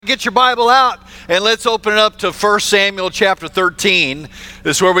get your Bible out and let's open it up to 1 Samuel chapter 13.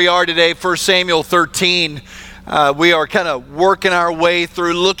 This is where we are today, 1 Samuel 13. We are kind of working our way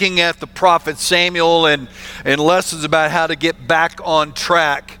through looking at the prophet Samuel and lessons about how to get back on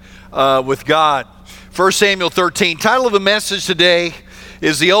track with God. 1 Samuel 13. Title of the message today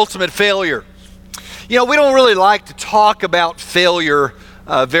is The Ultimate Failure. You know, we don't really like to talk about failure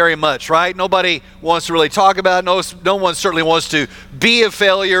very much, right? Nobody wants to really talk about it. No one certainly wants to be a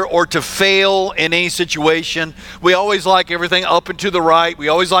failure or to fail in any situation. We always like everything up and to the right. We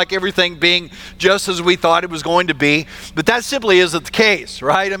always like everything being just as we thought it was going to be. But that simply isn't the case,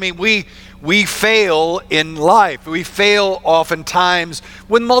 right? I mean, we fail in life. We fail oftentimes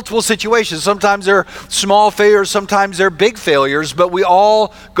with multiple situations. Sometimes they're small failures, sometimes they're big failures, but we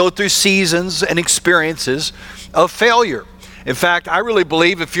all go through seasons and experiences of failure. In fact, I really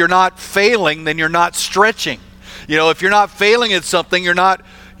believe if you're not failing, then you're not stretching. You know, if you're not failing at something, you're not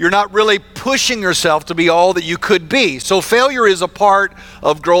really pushing yourself to be all that you could be. So failure is a part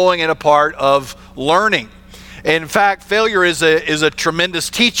of growing and a part of learning. And in fact, failure is a tremendous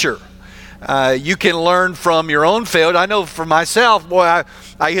teacher. You can learn from your own failure. I know for myself, boy,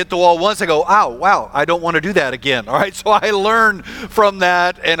 I hit the wall once. I go, "Ow, wow, I don't want to do that again." All right, so I learn from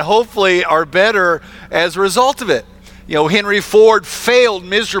that and hopefully are better as a result of it. You know, Henry Ford failed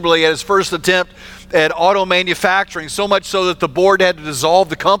miserably at his first attempt at auto manufacturing, so much so that the board had to dissolve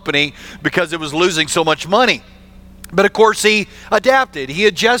the company because it was losing so much money. But of course, he adapted, he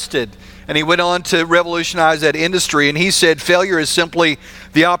adjusted, and he went on to revolutionize that industry. And he said failure is simply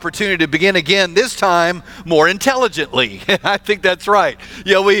the opportunity to begin again, this time more intelligently. I think that's right.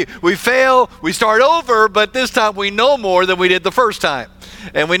 You know, we fail, we start over, but this time we know more than we did the first time.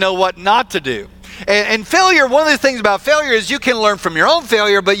 And we know what not to do. And failure, one of the things about failure is you can learn from your own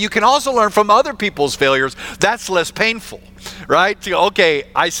failure, but you can also learn from other people's failures. That's less painful, right? Okay,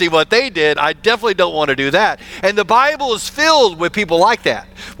 I see what they did. I definitely don't want to do that. And the Bible is filled with people like that,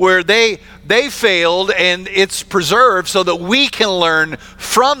 where they failed and it's preserved so that we can learn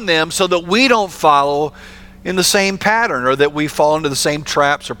from them so that we don't follow in the same pattern or that we fall into the same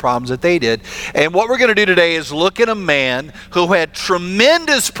traps or problems that they did. And what we're going to do today is look at a man who had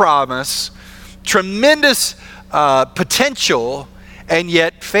tremendous promise, tremendous potential, and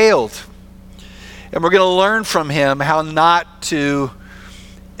yet failed. And we're going to learn from him how not to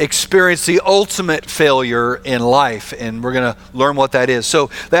experience the ultimate failure in life. And we're going to learn what that is.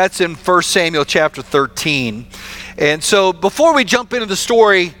 So that's in 1 Samuel chapter 13. And so before we jump into the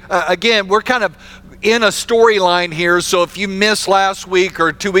story, again, we're kind of in a storyline here, so if you missed last week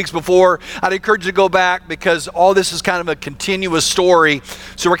or 2 weeks before, I'd encourage you to go back because all this is kind of a continuous story.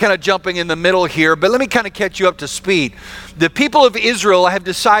 So we're kind of jumping in the middle here, but let me kind of catch you up to speed. The people of Israel have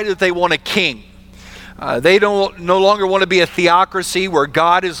decided that they want a king. They no longer want to be a theocracy where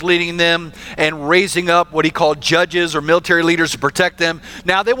God is leading them and raising up what he called judges or military leaders to protect them.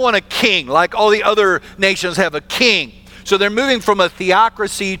 Now they want a king, like all the other nations have a king. So they're moving from a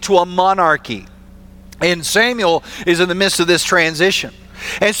theocracy to a monarchy. And Samuel is in the midst of this transition.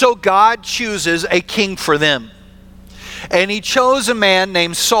 And so God chooses a king for them. And he chose a man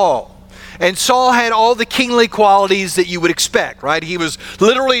named Saul. And Saul had all the kingly qualities that you would expect, right? He was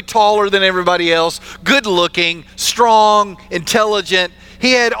literally taller than everybody else, good looking, strong, intelligent.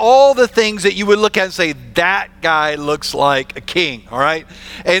 He had all the things that you would look at and say, that guy looks like a king, all right?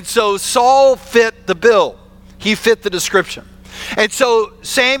 And so Saul fit the bill. He fit the description. And so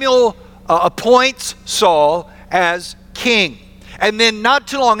Samuel appoints Saul as king. And then not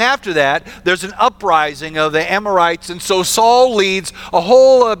too long after that, there's an uprising of the Amorites. And so Saul leads a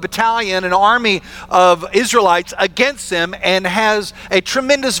whole battalion, an army of Israelites against them and has a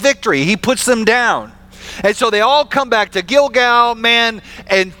tremendous victory. He puts them down. And so they all come back to Gilgal, man,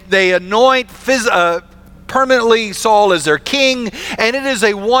 and they anoint permanently Saul as their king, and it is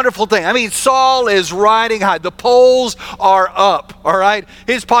a wonderful thing. I mean, Saul is riding high. The polls are up, all right?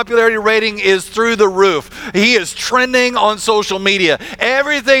 His popularity rating is through the roof. He is trending on social media.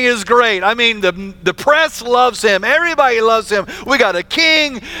 Everything is great. I mean, the press loves him. Everybody loves him. We got a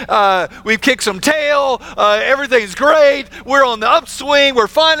king. We've kicked some tail. Everything's great. We're on the upswing. We're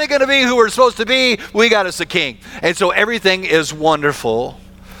finally going to be who we're supposed to be. We got us a king. And so everything is wonderful.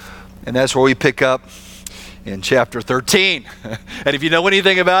 And that's where we pick up in chapter 13. And if you know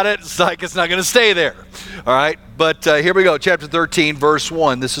anything about it, it's like it's not going to stay there. All right? But here we go. Chapter 13, verse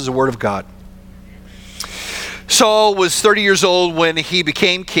 1. This is the word of God. Saul was 30 years old when he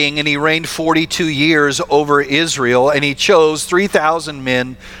became king, and he reigned 42 years over Israel, and he chose 3,000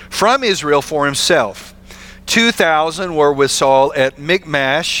 men from Israel for himself. 2,000 were with Saul at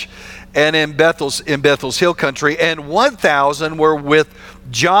Michmash and in Bethel's hill country, and 1,000 were with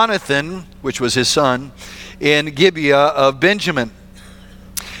Jonathan, which was his son, in Gibeah of Benjamin.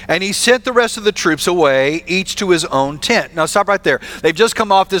 And he sent the rest of the troops away, each to his own tent. Now stop right there. They've just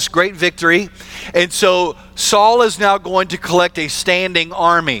come off this great victory. And so Saul is now going to collect a standing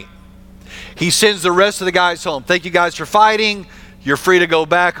army. He sends the rest of the guys home. Thank you guys for fighting. You're free to go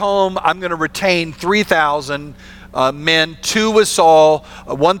back home. I'm going to retain 3,000 men, 2 with Saul,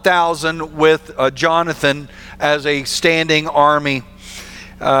 1,000 with Jonathan as a standing army.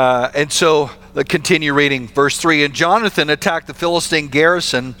 And so let's continue reading. Verse 3, and Jonathan attacked the Philistine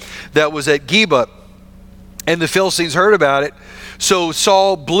garrison that was at Geba, and the Philistines heard about it. So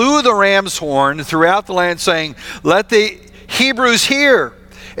Saul blew the ram's horn throughout the land, saying, let the Hebrews hear.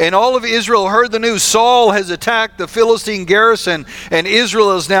 And all of Israel heard the news. Saul has attacked the Philistine garrison, and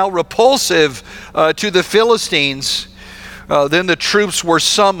Israel is now repulsive to the Philistines. Then the troops were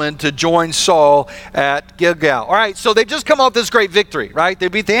summoned to join Saul at Gilgal. All right, so they've just come off this great victory, right? They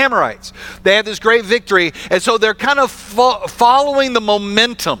beat the Amorites. They had this great victory, and so they're kind of following the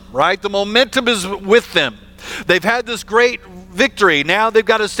momentum, right? The momentum is with them. They've had this great victory. Now they've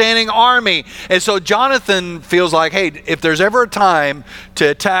got a standing army. And so Jonathan feels like, hey, if there's ever a time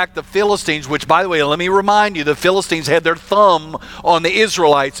to attack the Philistines, which, by the way, let me remind you, the Philistines had their thumb on the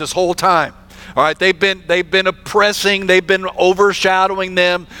Israelites this whole time. All right, they've been oppressing, they've been overshadowing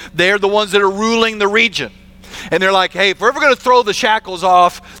them. They're the ones that are ruling the region. And they're like, hey, if we're ever going to throw the shackles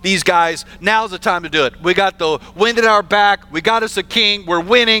off these guys, now's the time to do it. We got the wind at our back. We got us a king. We're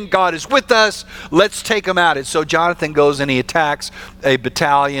winning. God is with us. Let's take them out. And so Jonathan goes and he attacks a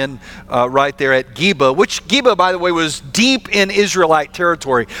battalion right there at Geba, which Geba, by the way, was deep in Israelite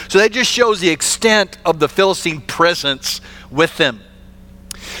territory. So that just shows the extent of the Philistine presence with them.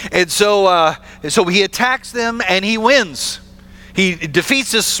 And so he attacks them and he wins. He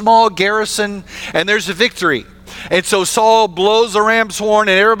defeats this small garrison, and there's a victory. And so Saul blows the ram's horn,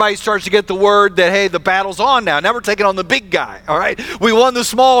 and everybody starts to get the word that, hey, the battle's on now. Now we're taking on the big guy, all right? We won the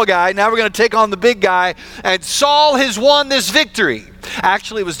small guy. Now we're going to take on the big guy. And Saul has won this victory.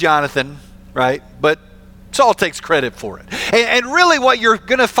 Actually, it was Jonathan, right? But Saul takes credit for it. And really what you're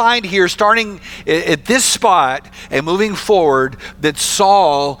going to find here, starting at this spot and moving forward, that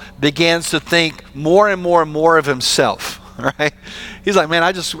Saul begins to think more and more and more of himself. Right? He's like, man,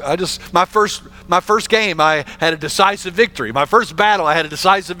 my first game, I had a decisive victory. My first battle, I had a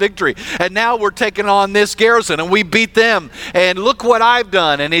decisive victory. And now we're taking on this garrison, and we beat them. And look what I've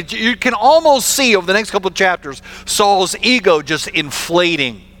done. And you can almost see over the next couple of chapters, Saul's ego just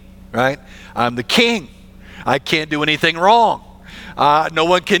inflating. Right? I'm the king. I can't do anything wrong. No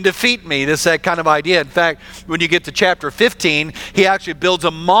one can defeat me. That kind of idea. In fact, when you get to chapter 15, he actually builds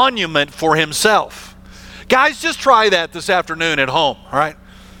a monument for himself. Guys, just try that this afternoon at home, all right?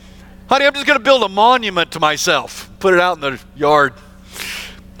 Honey, I'm just going to build a monument to myself. Put it out in the yard.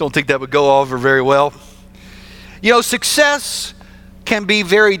 Don't think that would go over very well. You know, success can be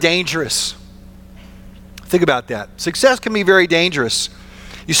very dangerous. Think about that. Success can be very dangerous.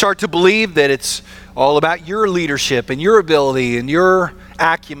 You start to believe that it's all about your leadership and your ability and your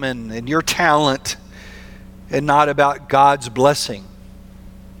acumen and your talent and not about God's blessing.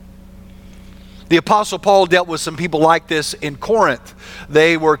 The Apostle Paul dealt with some people like this in Corinth.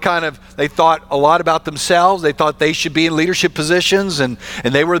 They thought a lot about themselves. They thought they should be in leadership positions and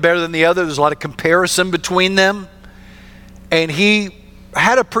they were better than the other. There's a lot of comparison between them. And he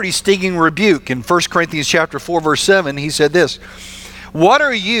had a pretty stinging rebuke. In 1 Corinthians chapter 4, verse 7, he said this, "What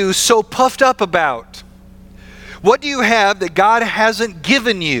are you so puffed up about? What do you have that God hasn't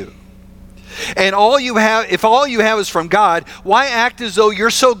given you? And if all you have is from God, why act as though you're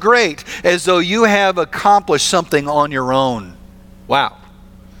so great, as though you have accomplished something on your own?" Wow.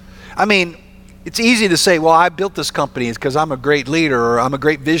 I mean, it's easy to say, well, I built this company because I'm a great leader, or I'm a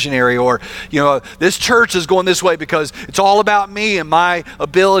great visionary, or, this church is going this way because it's all about me and my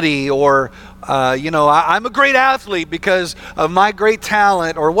ability, or, I'm a great athlete because of my great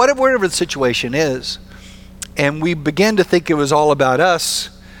talent, or whatever the situation is. And we begin to think it was all about us,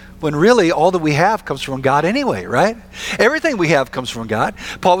 when really all that we have comes from God anyway, right? Everything we have comes from God.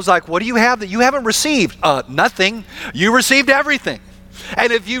 Paul was like, what do you have that you haven't received? Nothing. You received everything.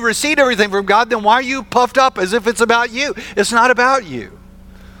 And if you received everything from God, then why are you puffed up as if it's about you? It's not about you.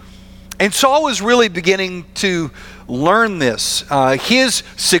 And Saul was really beginning to learn this. His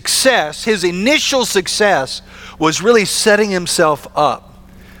success, his initial success, was really setting himself up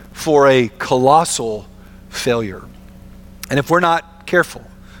for a colossal failure. And if we're not careful,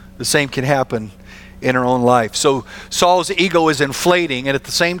 the same can happen in our own life. So Saul's ego is inflating, and at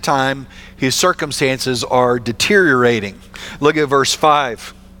the same time, his circumstances are deteriorating. Look at verse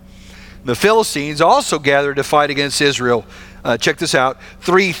 5. The Philistines also gathered to fight against Israel check this out,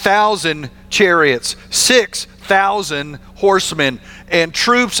 3,000 chariots, 6,000 horsemen, and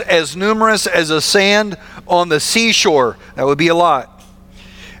troops as numerous as the sand on the seashore. That would be a lot.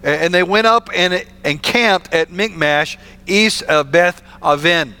 And they went up and camped at Michmash, east of Beth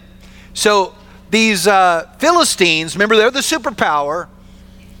Aven. So these Philistines, remember, they're the superpower.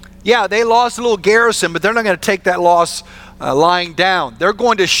 Yeah, they lost a little garrison, but they're not going to take that loss lying down. They're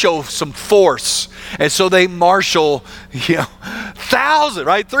going to show some force. And so they marshal, 1,000,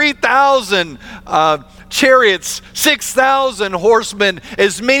 right? 3,000 chariots, 6,000 horsemen,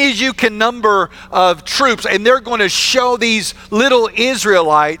 as many as you can number of troops. And they're going to show these little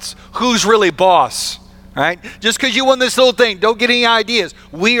Israelites who's really boss. Right? Just because you won this little thing, don't get any ideas.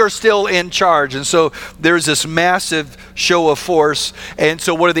 We are still in charge. And so there's this massive show of force. And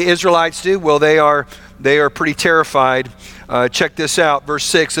so what do the Israelites do? Well, they are pretty terrified. Check this out, verse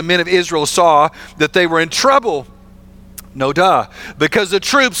 6. The men of Israel saw that they were in trouble. No duh. Because the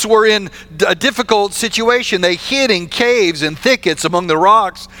troops were in a difficult situation. They hid in caves and thickets among the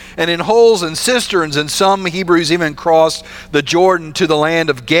rocks and in holes and cisterns. And some Hebrews even crossed the Jordan to the land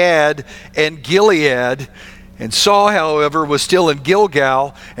of Gad and Gilead. And Saul, however, was still in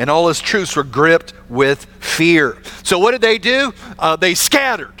Gilgal, and all his troops were gripped with fear. So what did they do? They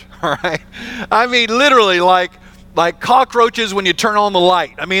scattered. All right. I mean, literally like cockroaches when you turn on the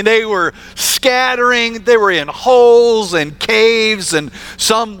light. I mean, they were scattering. They were in holes and caves, and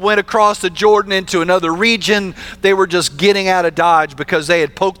some went across the Jordan into another region. They were just getting out of Dodge because they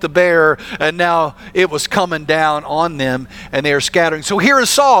had poked the bear, and now it was coming down on them, and they are scattering. So here is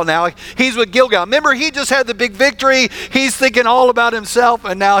Saul now. He's with Gilgal. Remember, he just had the big victory. He's thinking all about himself,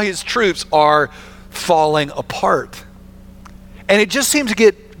 and now his troops are falling apart. And it just seems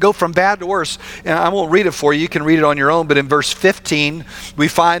to go from bad to worse. And I won't read it for you. You can read it on your own. But in verse 15, we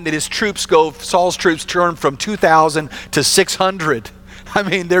find that Saul's troops turn from 2,000 to 600. I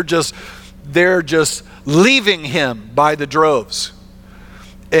mean, they're just leaving him by the droves.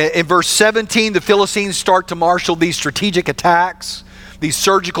 In verse 17, the Philistines start to marshal these strategic attacks, these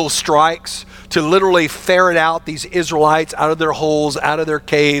surgical strikes, to literally ferret out these Israelites out of their holes, out of their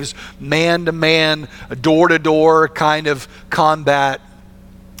caves, man to man, door to door kind of combat.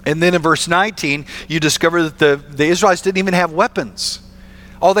 And then in verse 19, you discover that the Israelites didn't even have weapons.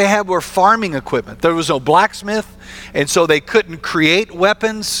 All they had were farming equipment. There was no blacksmith, and so they couldn't create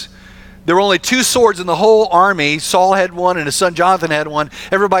weapons. There were only 2 swords in the whole army. Saul had one, and his son Jonathan had one.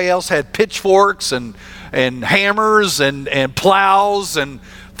 Everybody else had pitchforks and hammers and plows and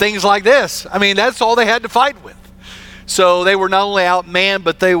things like this. I mean, that's all they had to fight with. So they were not only outmanned,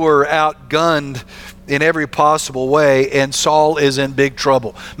 but they were outgunned in every possible way, and Saul is in big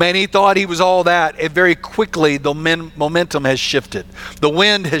trouble. Man, he thought he was all that, and very quickly the momentum has shifted. The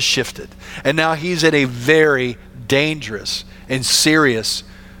wind has shifted, and now he's in a very dangerous and serious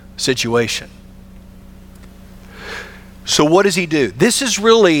situation. So what does he do? This is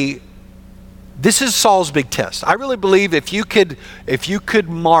Saul's big test. I really believe if you could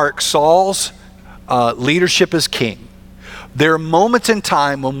mark Saul's leadership as king, there are moments in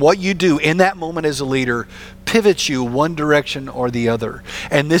time when what you do in that moment as a leader pivots you one direction or the other.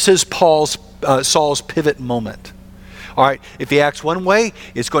 And this is Saul's pivot moment. All right, if he acts one way,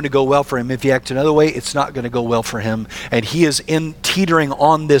 it's going to go well for him. If he acts another way, it's not going to go well for him. And he is teetering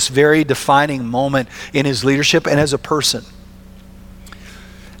on this very defining moment in his leadership and as a person.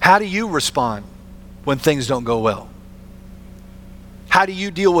 How do you respond when things don't go well? How do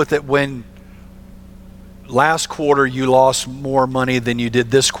you deal with it when last quarter you lost more money than you did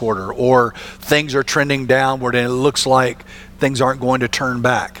this quarter, or things are trending downward and it looks like things aren't going to turn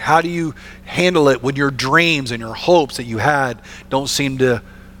back? How do you handle it when your dreams and your hopes that you had don't seem to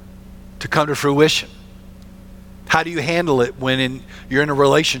come to fruition? How do you handle it when you're in a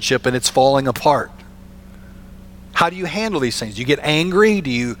relationship and it's falling apart? How do you handle these things? Do you get angry? Do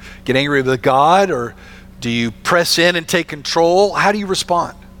you get angry with God, or do you press in and take control? How do you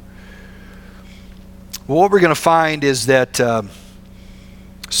respond? Well, what we're going to find is that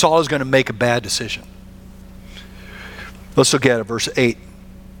Saul is going to make a bad decision. Let's look at it, verse 8.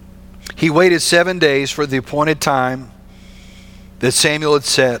 He waited 7 days for the appointed time that Samuel had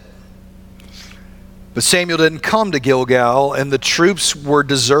set. But Samuel didn't come to Gilgal, and the troops were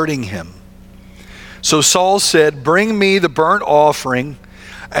deserting him. So Saul said, "Bring me the burnt offering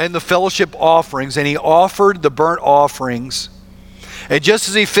and the fellowship offerings." And he offered the burnt offerings. And just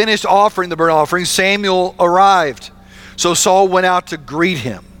as he finished offering the burnt offering, Samuel arrived. So Saul went out to greet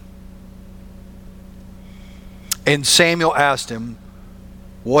him. And Samuel asked him,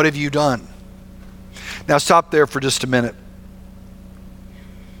 "What have you done?" Now stop there for just a minute.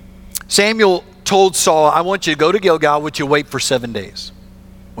 Samuel told Saul, I want you to go to Gilgal, would you wait for 7 days?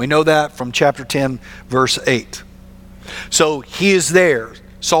 We know that from chapter 10, verse 8. So he is there.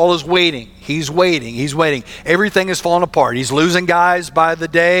 Saul is waiting. He's waiting. He's waiting. Everything is falling apart. He's losing guys by the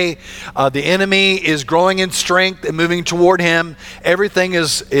day. The enemy is growing in strength and moving toward him. Everything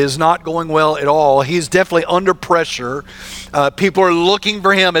is not going well at all. He's definitely under pressure. People are looking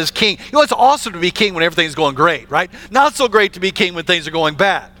for him as king. You know, it's awesome to be king when everything's going great, right? Not so great to be king when things are going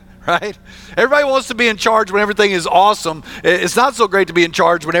bad. Right? Everybody wants to be in charge when everything is awesome. It's not so great to be in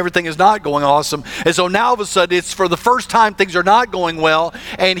charge when everything is not going awesome. And so now all of a sudden, it's for the first time things are not going well,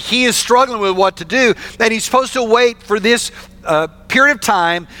 and he is struggling with what to do. And he's supposed to wait for this period of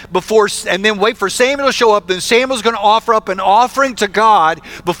time before, and then wait for Samuel to show up. Then Samuel's going to offer up an offering to God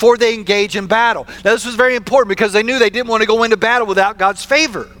before they engage in battle. Now this was very important because they knew they didn't want to go into battle without God's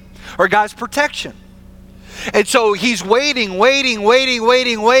favor or God's protection. And so he's waiting.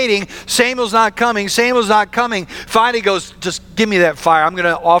 Samuel's not coming. Finally he goes, just give me that fire. I'm going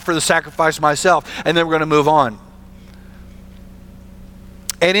to offer the sacrifice myself, and then we're going to move on.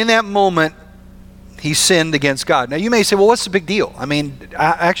 And in that moment, he sinned against God. Now you may say, well, what's the big deal? I mean,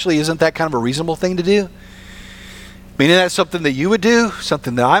 actually, isn't that kind of a reasonable thing to do? I mean, isn't that something that you would do?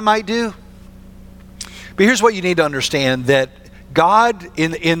 Something that I might do? But here's what you need to understand, that God,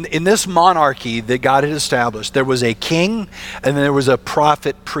 in this monarchy that God had established, there was a king and there was a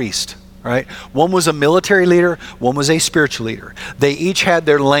prophet priest, right? One was a military leader, one was a spiritual leader. They each had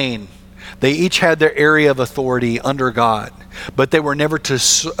their lane. They each had their area of authority under God, but they were never to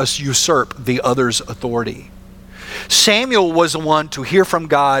usurp the other's authority. Samuel was the one to hear from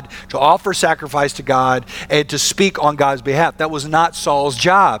God, to offer sacrifice to God, and to speak on God's behalf. That was not Saul's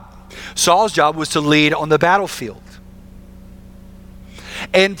job. Saul's job was to lead on the battlefield.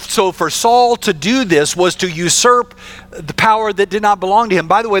 And so for Saul to do this was to usurp the power that did not belong to him.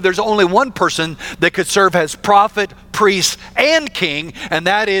 By the way, there's only one person that could serve as prophet, priest, and king, and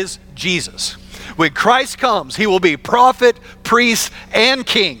that is Jesus. When Christ comes, he will be prophet, priest, and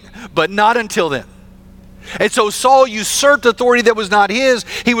king, but not until then. And so Saul usurped authority that was not his.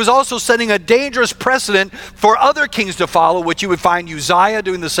 He was also setting a dangerous precedent for other kings to follow, which you would find Uzziah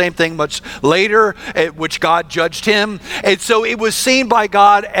doing the same thing much later, at which God judged him. And so it was seen by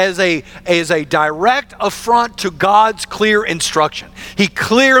God as a direct affront to God's clear instruction. He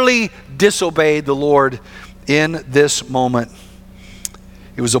clearly disobeyed the Lord in this moment.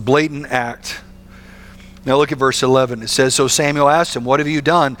 It was a blatant act. Now look at verse 11. It says, so Samuel asked him, what have you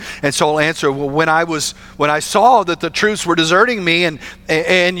done? And Saul answered, well, when I saw that the troops were deserting me and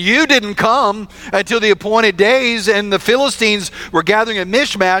you didn't come until the appointed days and the Philistines were gathering at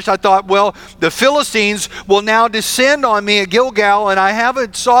Michmash, I thought, well, the Philistines will now descend on me at Gilgal, and I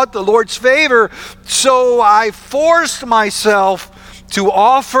haven't sought the Lord's favor. So I forced myself to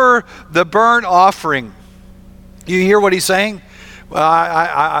offer the burnt offering. You hear what he's saying?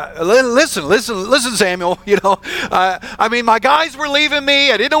 Listen, Samuel, you know, I mean, my guys were leaving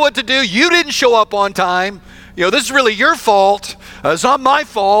me. I didn't know what to do. You didn't show up on time. You know, this is really your fault. It's not my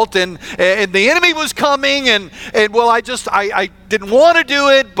fault. And the enemy was coming, and well, I didn't want to do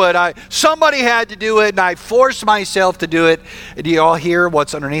it, but somebody had to do it, and I forced myself to do it. Do you all hear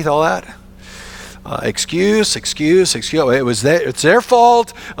what's underneath all that? Excuse. It's their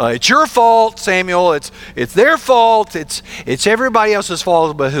fault. It's your fault, Samuel. It's their fault. It's everybody else's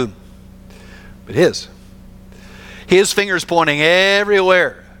fault, but who? But his. His finger's pointing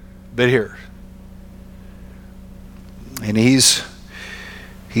everywhere, but here. And he's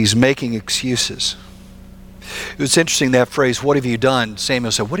making excuses. It was interesting, that phrase, what have you done?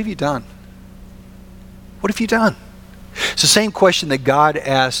 Samuel said, what have you done? What have you done? It's the same question that God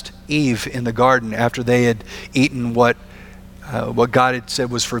asked Eve in the garden after they had eaten what God had said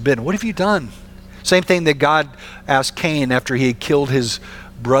was forbidden. What have you done? Same thing that God asked Cain after he had killed his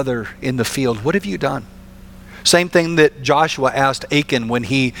brother in the field. What have you done? Same thing that Joshua asked Achan when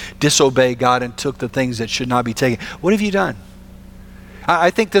he disobeyed God and took the things that should not be taken. What have you done? I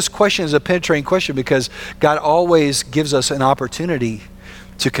think this question is a penetrating question because God always gives us an opportunity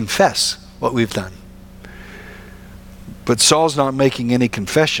to confess what we've done. But Saul's not making any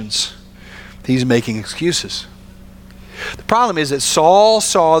confessions. He's making excuses. The problem is that Saul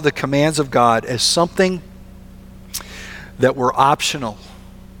saw the commands of God as something that were optional,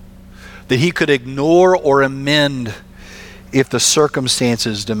 that he could ignore or amend if the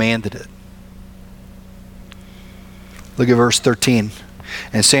circumstances demanded it. Look at verse 13.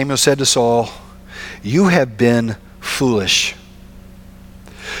 And Samuel said to Saul, you have been foolish.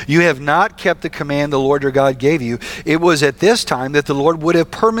 You have not kept the command the Lord your God gave you. It was at this time that the Lord would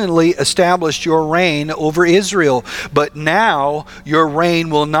have permanently established your reign over Israel. But now your reign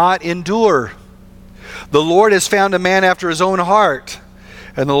will not endure. The Lord has found a man after his own heart,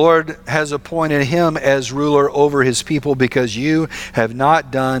 and the Lord has appointed him as ruler over his people because you have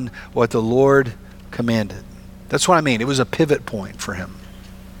not done what the Lord commanded. That's what I mean. It was a pivot point for him.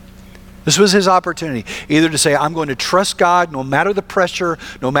 This was his opportunity, either to say, I'm going to trust God no matter the pressure,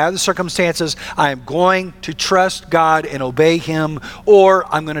 no matter the circumstances. I am going to trust God and obey him, or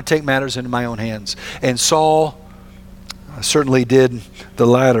I'm going to take matters into my own hands. And Saul certainly did the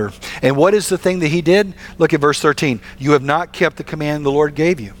latter. And what is the thing that he did? Look at verse 13. You have not kept the command the Lord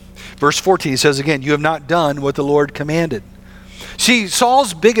gave you. Verse 14, he says again, you have not done what the Lord commanded. See,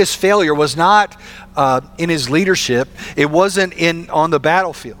 Saul's biggest failure was not in his leadership. It wasn't on the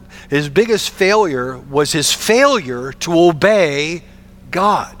battlefield. His biggest failure was his failure to obey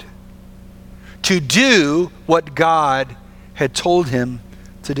God, to do what God had told him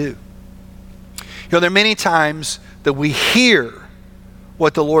to do. You know, there are many times that we hear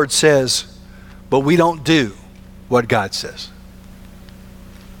what the Lord says, but we don't do what God says.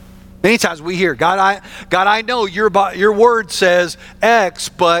 Many times we hear, God, I know your word says X,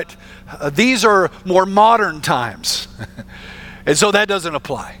 but these are more modern times. And so that doesn't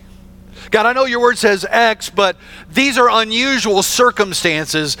apply. God, I know your word says X, but these are unusual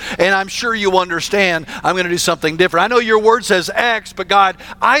circumstances, and I'm sure you understand I'm going to do something different. I know your word says X, but God,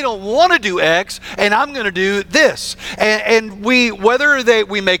 I don't want to do X, and I'm going to do this. And whether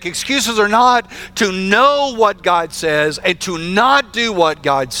we make excuses or not, to know what God says and to not do what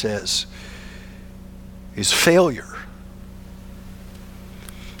God says is failure.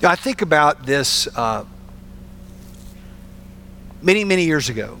 Now, I think about this many years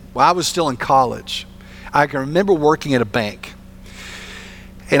ago, while I was still in college. I can remember working at a bank.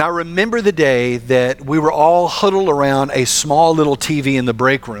 And I remember the day that we were all huddled around a small little TV in the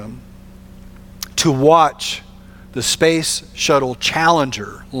break room to watch the Space Shuttle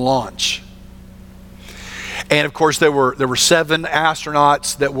Challenger launch. And of course, there were 7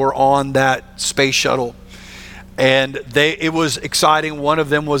 astronauts that were on that space shuttle. And it was exciting. One of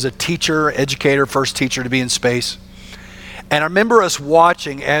them was a teacher, educator, first teacher to be in space. And I remember us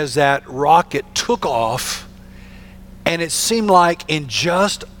watching as that rocket took off, and it seemed like in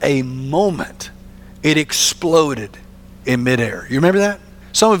just a moment, it exploded in midair. You remember that?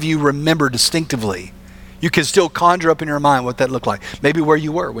 Some of you remember distinctively. You can still conjure up in your mind what that looked like. Maybe where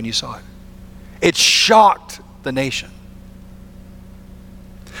you were when you saw it. It shocked the nation.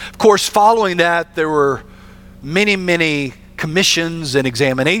 Of course, following that, there were many commissions and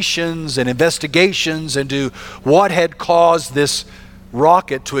examinations and investigations into what had caused this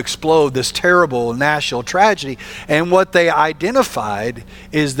rocket to explode, this terrible national tragedy. And what they identified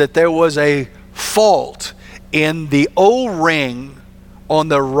is that there was a fault in the O-ring on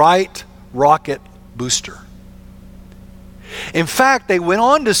the right rocket booster. In fact, they went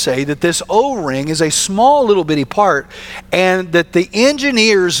on to say that this O-ring is a small little bitty part, and that the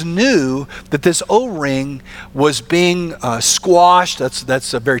engineers knew that this O-ring was being squashed.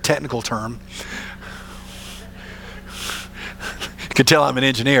 That's a very technical term. You can tell I'm an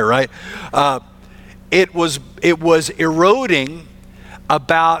engineer, right? It was eroding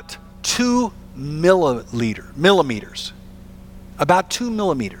about 2 millimeters. About 2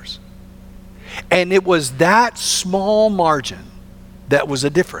 millimeters. And it was that small margin that was a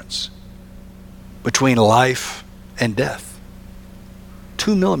difference between life and death.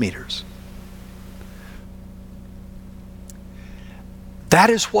 2 millimeters. That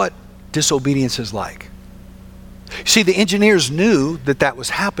is what disobedience is like. See, the engineers knew that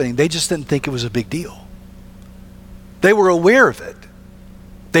was happening. They just didn't think it was a big deal. They were aware of it.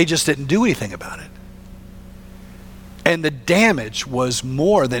 They just didn't do anything about it. And the damage was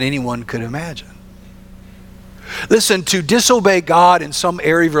more than anyone could imagine. Listen, to disobey God in some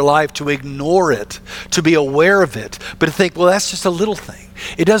area of your life, to ignore it, to be aware of it, but to think, well, that's just a little thing.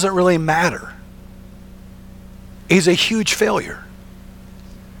 It doesn't really matter, is a huge failure.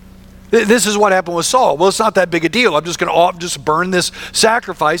 This is what happened with Saul. Well, it's not that big a deal. I'm just going to just burn this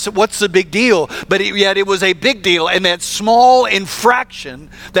sacrifice. What's the big deal? But yet it was a big deal. And that small infraction,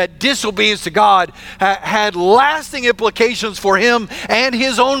 that disobedience to God, had lasting implications for him and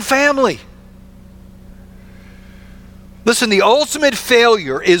his own family. Listen, the ultimate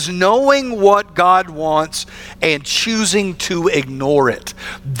failure is knowing what God wants and choosing to ignore it.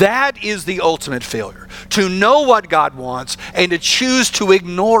 That is the ultimate failure. To know what God wants and to choose to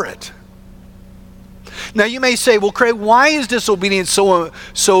ignore it. Now you may say, well, Craig, why is disobedience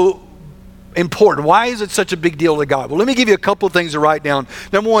so important? Why is it such a big deal to God? Well, let me give you a couple of things to write down.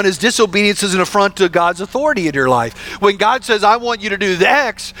 Number one is disobedience is an affront to God's authority in your life. When God says, I want you to do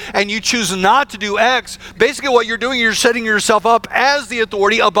X, and you choose not to do X, basically what you're doing, you're setting yourself up as the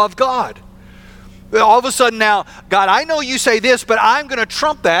authority above God. All of a sudden now, God, I know you say this, but I'm going to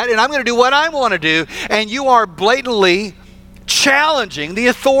trump that, and I'm going to do what I want to do. And you are blatantly challenging the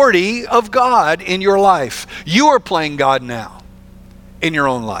authority of God in your life. You are playing God now in your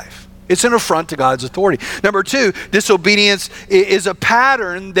own life. It's an affront to God's authority. Number two, disobedience is a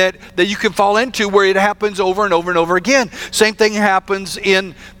pattern that you can fall into where it happens over and over and over again. Same thing happens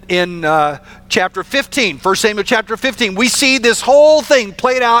in chapter 15, 1 Samuel chapter 15. We see this whole thing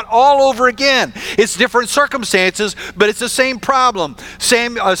played out all over again. It's different circumstances, but it's the same problem.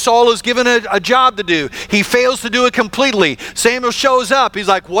 Saul is given a job to do. He fails to do it completely. Samuel shows up. He's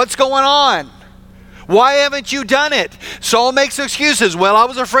like, what's going on? Why haven't you done it? Saul makes excuses. Well, I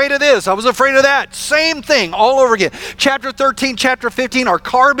was afraid of this. I was afraid of that. Same thing all over again. Chapter 13, chapter 15 are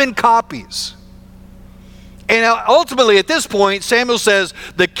carbon copies. And ultimately at this point, Samuel says,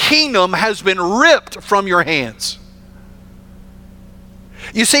 the kingdom has been ripped from your hands.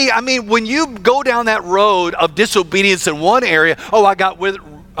 You see, I mean, when you go down that road of disobedience in one area,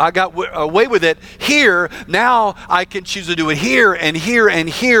 I got away with it here, now I can choose to do it here and here and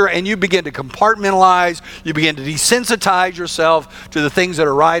here, and you begin to compartmentalize, you begin to desensitize yourself to the things that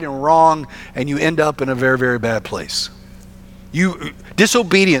are right and wrong, and you end up in a very, very bad place.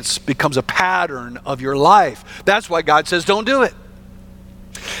 Disobedience becomes a pattern of your life. That's why God says don't do it.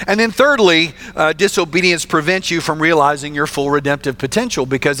 And then thirdly, disobedience prevents you from realizing your full redemptive potential,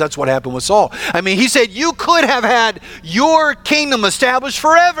 because that's what happened with Saul. I mean, he said you could have had your kingdom established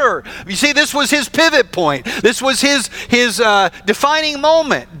forever. You see, this was his pivot point. This was his defining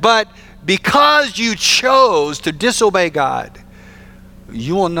moment. But because you chose to disobey God,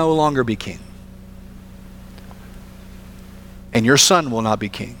 you will no longer be king. And your son will not be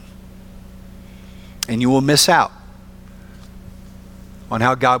king. And you will miss out on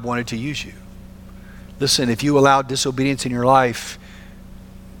how God wanted to use you. Listen, if you allow disobedience in your life,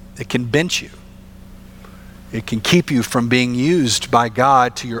 it can bend you. It can keep you from being used by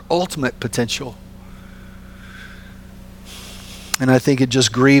God to your ultimate potential. And I think it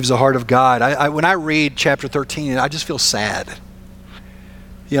just grieves the heart of God. When I read chapter 13, I just feel sad.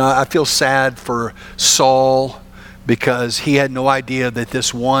 You know, I feel sad for Saul, because he had no idea that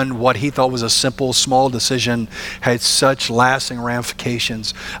this one, what he thought was a simple, small decision, had such lasting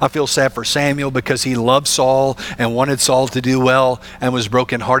ramifications. I feel sad for Samuel because he loved Saul and wanted Saul to do well and was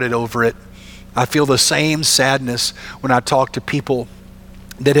brokenhearted over it. I feel the same sadness when I talk to people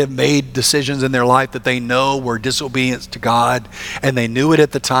that have made decisions in their life that they know were disobedience to God, and they knew it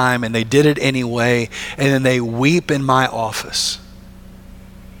at the time and they did it anyway, and then they weep in my office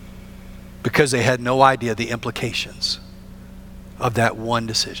because they had no idea the implications of that one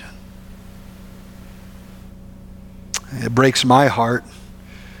decision. It breaks my heart.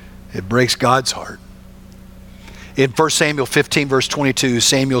 It breaks God's heart. In 1 Samuel 15, verse 22,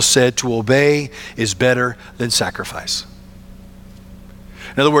 Samuel said, to obey is better than sacrifice.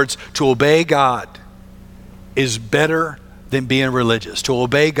 In other words, to obey God is better than being religious. To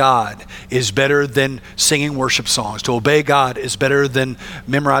obey God is better than singing worship songs. To obey God is better than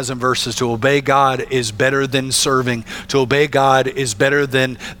memorizing verses. To obey God is better than serving. To obey God is better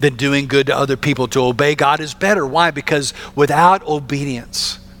than doing good to other people. To obey God is better. Why? Because without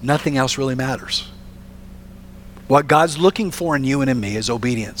obedience, nothing else really matters. What God's looking for in you and in me is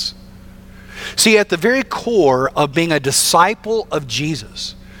obedience. See, at the very core of being a disciple of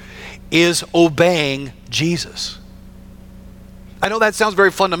Jesus is obeying Jesus. I know that sounds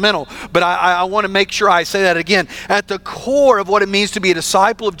very fundamental, but I want to make sure I say that again. At the core of what it means to be a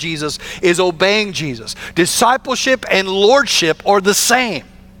disciple of Jesus is obeying Jesus. Discipleship and lordship are the same.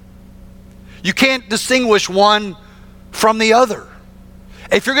 You can't distinguish one from the other.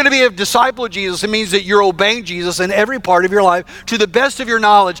 If you're going to be a disciple of Jesus, it means that you're obeying Jesus in every part of your life to the best of your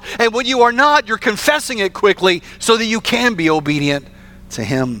knowledge. And when you are not, you're confessing it quickly so that you can be obedient to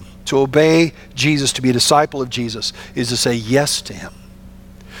Him. To obey Jesus, to be a disciple of Jesus, is to say yes to Him.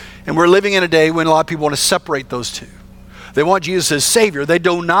 And we're living in a day when a lot of people want to separate those two. They want Jesus as Savior. They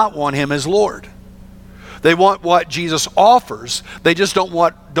do not want Him as Lord. They want what Jesus offers. They just don't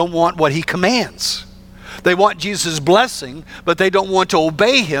want what He commands. They want Jesus' blessing, but they don't want to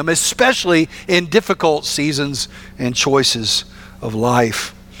obey Him, especially in difficult seasons and choices of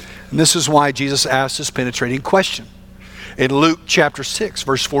life. And this is why Jesus asked this penetrating question. In Luke chapter 6,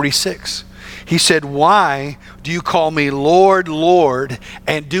 verse 46, He said, why do you call me Lord, Lord,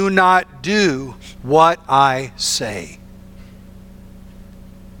 and do not do what I say?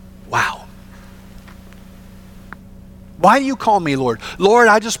 Wow. Why do you call me Lord? Lord,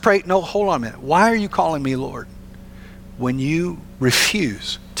 I just pray. No, hold on a minute. Why are you calling me Lord when you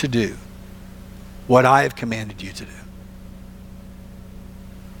refuse to do what I have commanded you to do?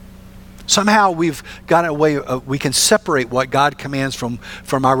 Somehow we've got a way, we can separate what God commands from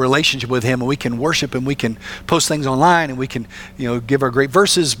our relationship with him, and we can worship and we can post things online and we can, give our great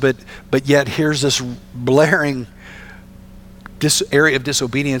verses, but yet here's this blaring area of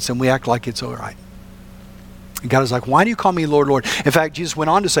disobedience, and we act like it's all right. And God is like, why do you call me Lord, Lord? In fact, Jesus went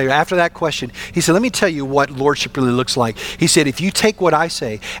on to say, after that question, he said, let me tell you what lordship really looks like. He said, if you take what I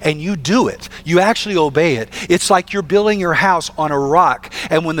say and you do it, you actually obey it, it's like you're building your house on a rock.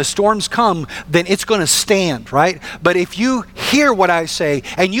 And when the storms come, then it's going to stand, right? But if you hear what I say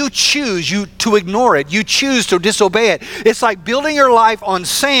and you choose to ignore it, you choose to disobey it, it's like building your life on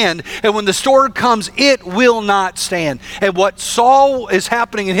sand. And when the storm comes, it will not stand. And what Saul is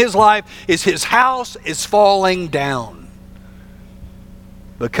happening in his life is his house is falling down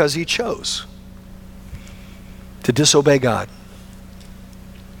because he chose to disobey God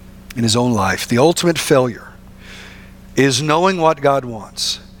in his own life. The ultimate failure is knowing what God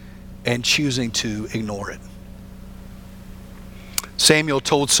wants and choosing to ignore it. Samuel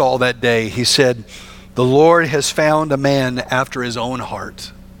told Saul that day, he said, the Lord has found a man after his own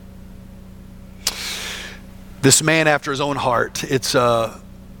heart. This man after his own heart,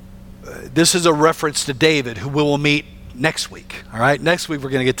 this is a reference to David, who we will meet next week. All right, next week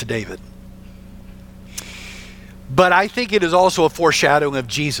we're going to get to David. But I think it is also a foreshadowing of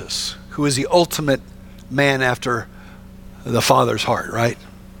Jesus, who is the ultimate man after the Father's heart, right?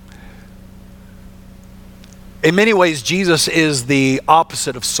 In many ways, Jesus is the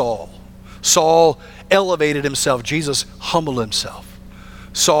opposite of Saul. Saul elevated himself. Jesus humbled himself.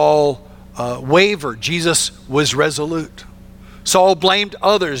 Saul wavered. Jesus was resolute. Saul blamed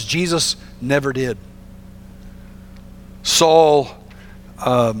others. Jesus never did. Saul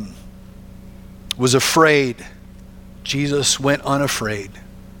was afraid. Jesus went unafraid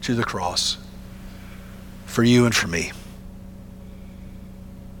to the cross for you and for me.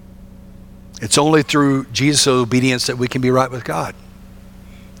 It's only through Jesus' obedience that we can be right with God.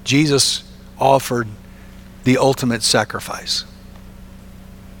 Jesus offered the ultimate sacrifice.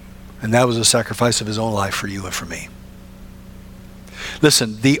 And that was a sacrifice of his own life for you and for me.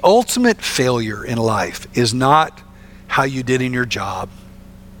 Listen, the ultimate failure in life is not how you did in your job.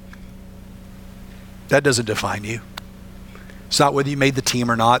 That doesn't define you. It's not whether you made the team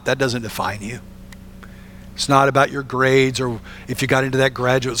or not. That doesn't define you. It's not about your grades or if you got into that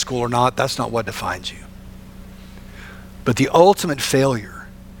graduate school or not. That's not what defines you. But the ultimate failure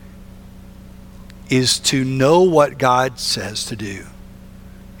is to know what God says to do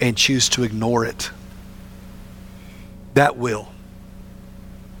and choose to ignore it. That will.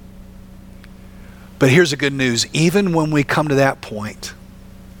 But here's the good news. Even when we come to that point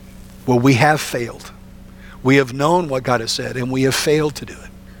where we have failed, we have known what God has said and we have failed to do it,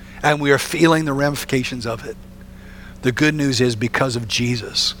 and we are feeling the ramifications of it, the good news is because of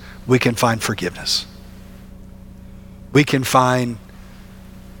Jesus, we can find forgiveness. We can find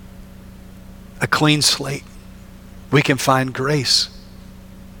a clean slate. We can find grace.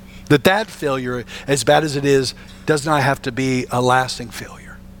 That failure, as bad as it is, does not have to be a lasting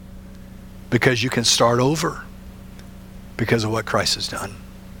failure. Because you can start over because of what Christ has done.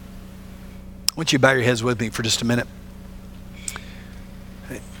 I want you to bow your heads with me for just a minute.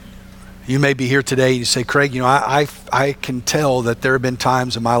 You may be here today and you say, Craig, I can tell that there have been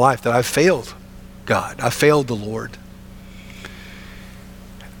times in my life that I've failed God. I failed the Lord.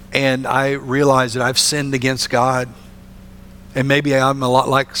 And I realize that I've sinned against God. And maybe I'm a lot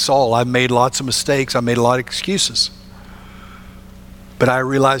like Saul. I've made lots of mistakes. I've made a lot of excuses. But I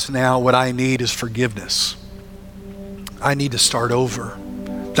realize now what I need is forgiveness. I need to start over.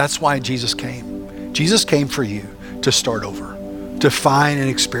 That's why Jesus came. Jesus came for you to start over, to find and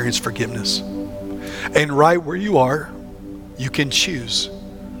experience forgiveness. And right where you are, you can choose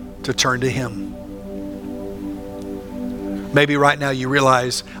to turn to him. Maybe right now you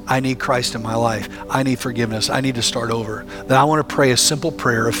realize, I need Christ in my life. I need forgiveness. I need to start over. Then I want to pray a simple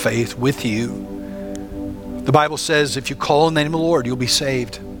prayer of faith with you. The Bible says if you call on the name of the Lord, you'll be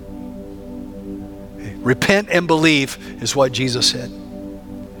saved. Repent and believe is what Jesus said.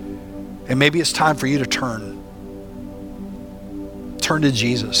 And maybe it's time for you to turn. Turn to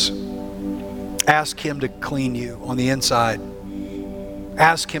Jesus. Ask him to clean you on the inside.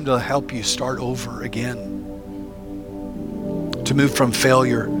 Ask him to help you start over again. To move from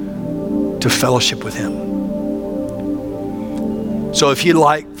failure to fellowship with him. So if you'd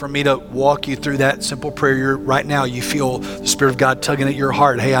like for me to walk you through that simple prayer, right now you feel the Spirit of God tugging at your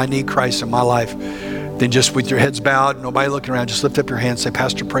heart, hey, I need Christ in my life, then just with your heads bowed, nobody looking around, just lift up your hand, say,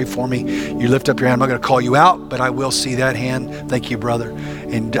 Pastor, pray for me. You lift up your hand. I'm not going to call you out, but I will see that hand. Thank you, brother.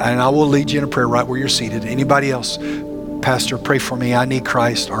 And I will lead you in a prayer right where you're seated. Anybody else? Pastor, pray for me. I need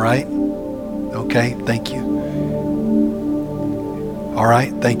Christ, all right? Okay, thank you. All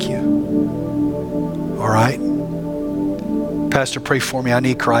right, thank you. All right. Pastor, pray for me. I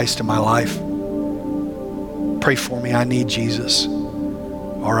need Christ in my life. Pray for me. I need Jesus.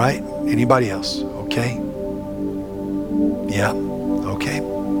 All right. Anybody else? Okay. Yeah. Okay.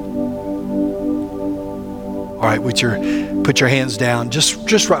 All right. Put your hands down.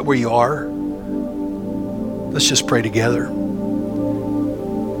 Just right where you are. Let's just pray together.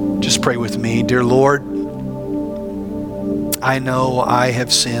 Just pray with me. Dear Lord, I know I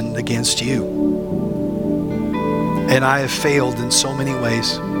have sinned against you. And I have failed in so many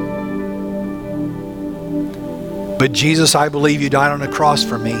ways. But Jesus, I believe you died on the cross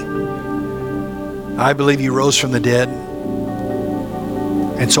for me. I believe you rose from the dead.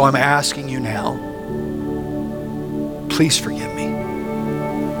 And so I'm asking you now, please forgive me.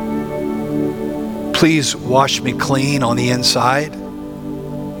 Please wash me clean on the inside.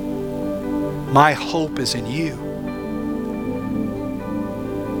 My hope is in you.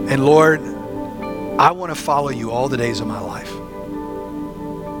 And Lord, I want to follow you all the days of my life.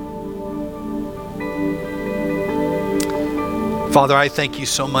 Father, I thank you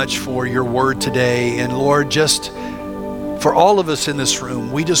so much for your word today. And Lord, just for all of us in this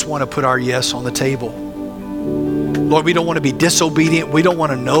room, we just want to put our yes on the table. Lord, we don't want to be disobedient. We don't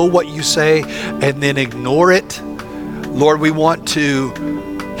want to know what you say and then ignore it. Lord, we want to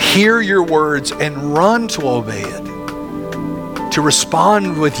hear your words and run to obey it. To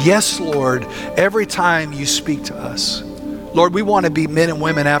respond with yes, Lord, every time you speak to us. Lord, we want to be men and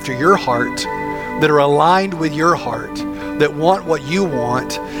women after your heart that are aligned with your heart, that want what you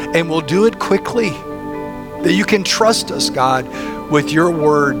want, and will do it quickly. That you can trust us, God, with your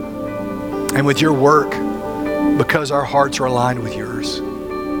word and with your work because our hearts are aligned with yours.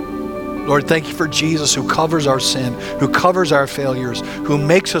 Lord, thank you for Jesus who covers our sin, who covers our failures, who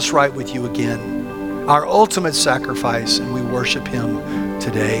makes us right with you again. Our ultimate sacrifice, and we worship him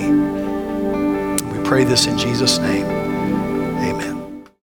today. We pray this in Jesus' name.